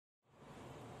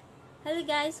Hello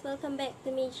guys, welcome back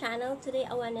to my channel. Today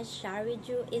I want to share with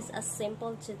you is a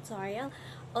simple tutorial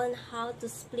on how to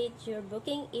split your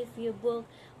booking if you book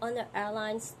on the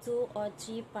airlines 2 or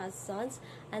 3 persons,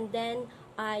 and then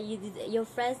your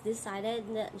friends decided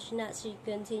that she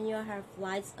continue her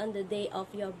flights on the day of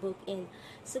your book-in.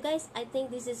 So guys, I think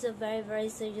this is a very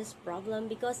serious problem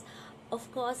because of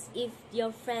course if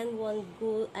your friend won't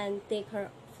go and take her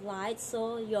flight,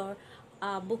 so your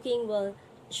booking will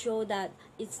show that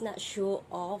it's not show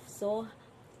off. So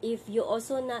if you're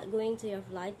also not going to your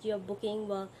flight, your booking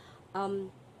will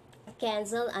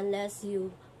cancel unless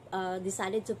you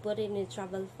decided to put it in a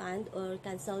travel fund or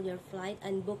cancel your flight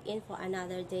and book in for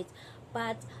another date.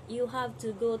 But you have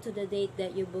to go to the date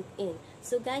that you book in.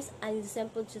 So guys, in this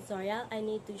simple tutorial I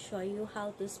need to show you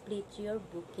how to split your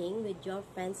booking with your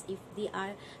friends if they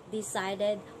are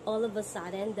decided all of a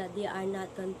sudden that they are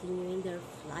not continuing their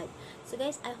flight. So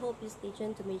guys, I hope you stay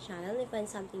tuned to my channel. If you find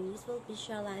something useful, please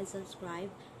share, like, and subscribe,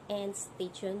 and stay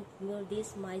tuned for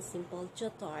this my simple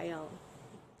tutorial.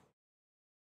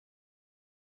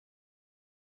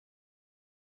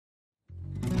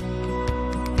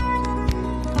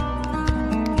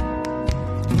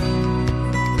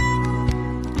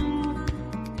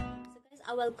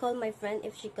 I will call my friend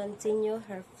if she continue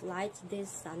her flight this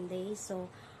Sunday, so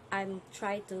I'm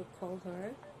trying to call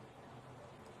her,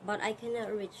 but I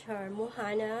cannot reach her.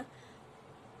 Mohana,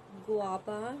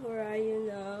 guapa, where are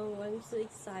you now? I'm so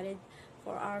excited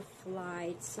for our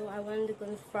flight, so I want to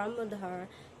confirm with her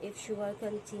if she will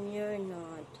continue or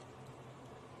not.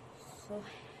 So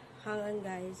hang on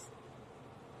guys.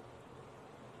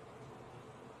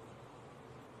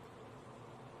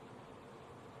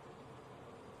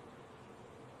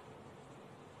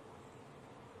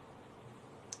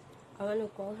 I want to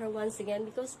call her once again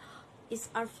because it's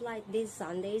our flight this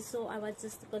Sunday, so I want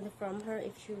just to confirm her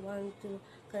if she want to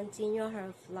continue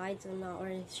her flight or not, or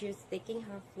if she's taking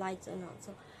her flight or not.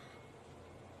 So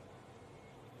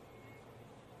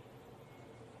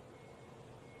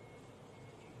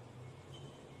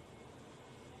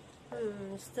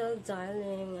still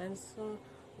dialing. I'm so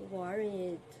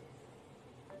worried.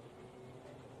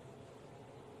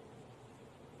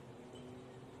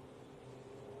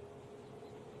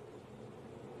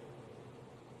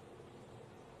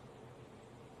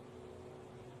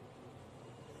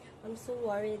 I'm so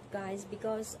worried guys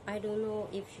because I don't know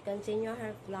if she continue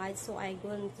her flight, so I'm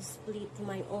going to split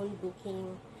my own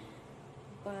booking,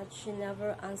 but she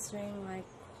never answering my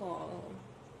call.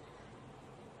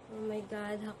 Oh my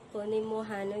god, hakpo ni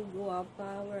Mohana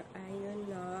guwapa, where are you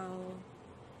now?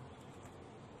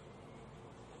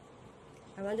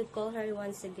 I want to call her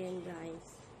once again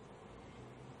guys.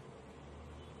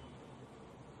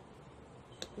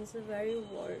 I'm so very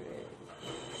worried.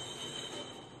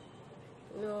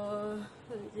 No,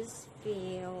 this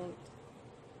failed.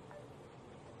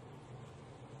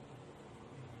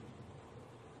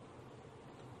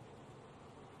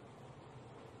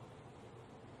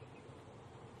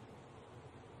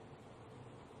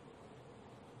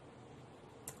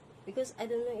 Because I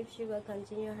don't know if she will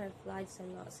continue her flights or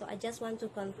not, so I just want to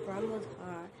confirm with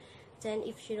her. Then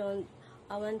if she don't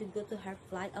I want to go to her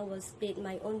flight, I will split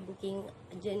my own booking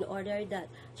in order that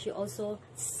she also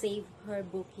save her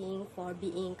booking for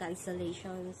being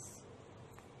cancellations.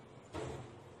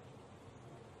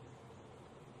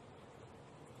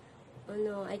 Oh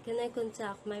no, I cannot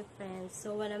contact my friends,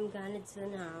 so what I'm gonna do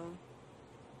now?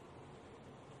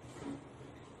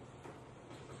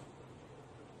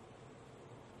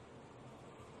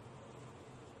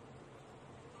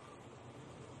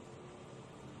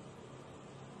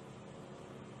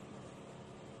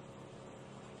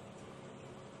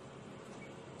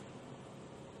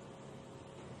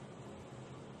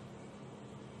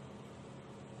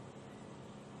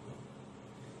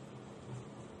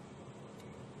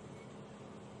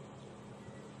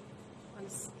 I'm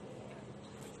scared.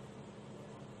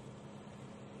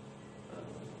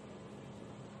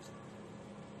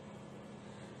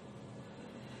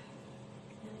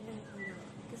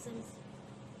 Because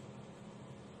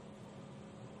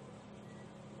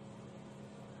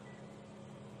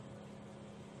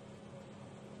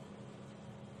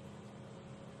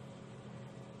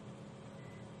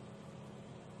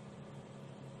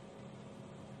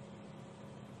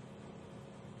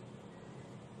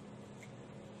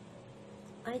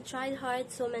I tried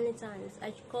hard so many times.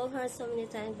 I called her so many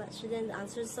times, but she didn't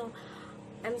answer. So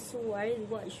I'm so worried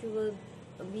what she will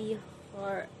be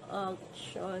her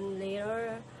action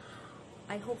later.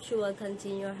 I hope she will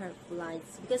continue her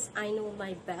flights because I know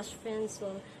my best friend.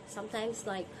 So sometimes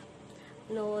like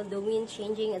no, the wind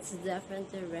changing, it's a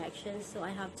different direction, so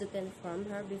I have to confirm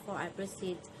her before I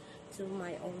proceed to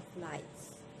my own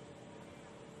flights.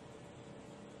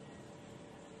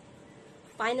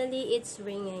 Finally, it's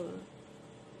ringing.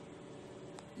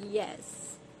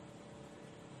 Yes.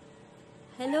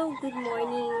 Hello, good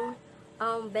morning.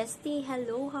 Bestie,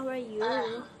 hello, how are you?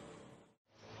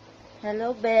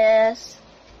 Hello, Bess.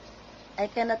 I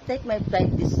cannot take my flight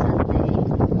this Sunday.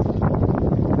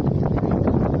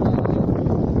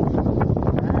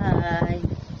 Bye.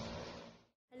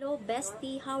 Hello,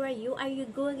 Bestie, how are you? Are you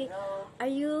going? Hello. Are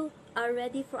you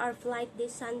ready for our flight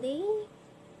this Sunday?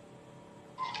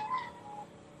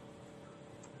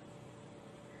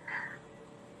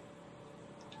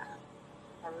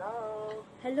 Hello.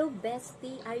 Hello,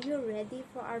 Bestie, are you ready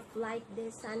for our flight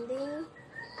this Sunday?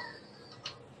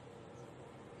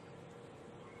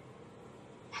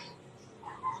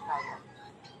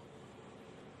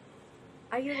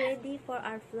 Are you ready for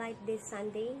our flight this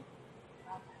Sunday?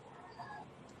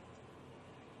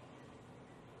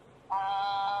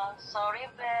 Sorry,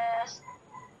 Bess.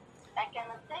 I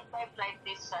cannot take my flight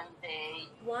this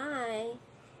Sunday. Why?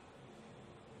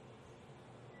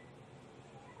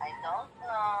 I don't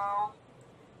know.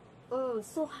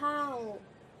 So how?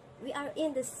 We are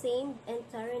in the same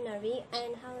itinerary,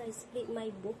 and how I split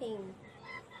my booking?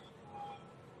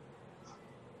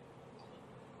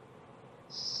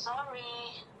 Sorry.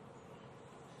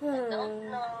 I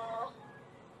don't know.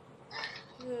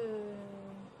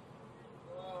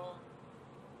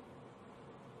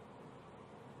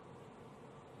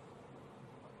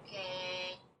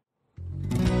 Okay.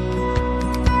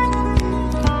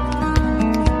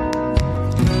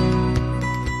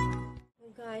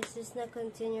 Guys, she's not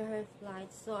continue her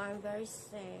flight, so I'm very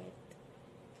sad.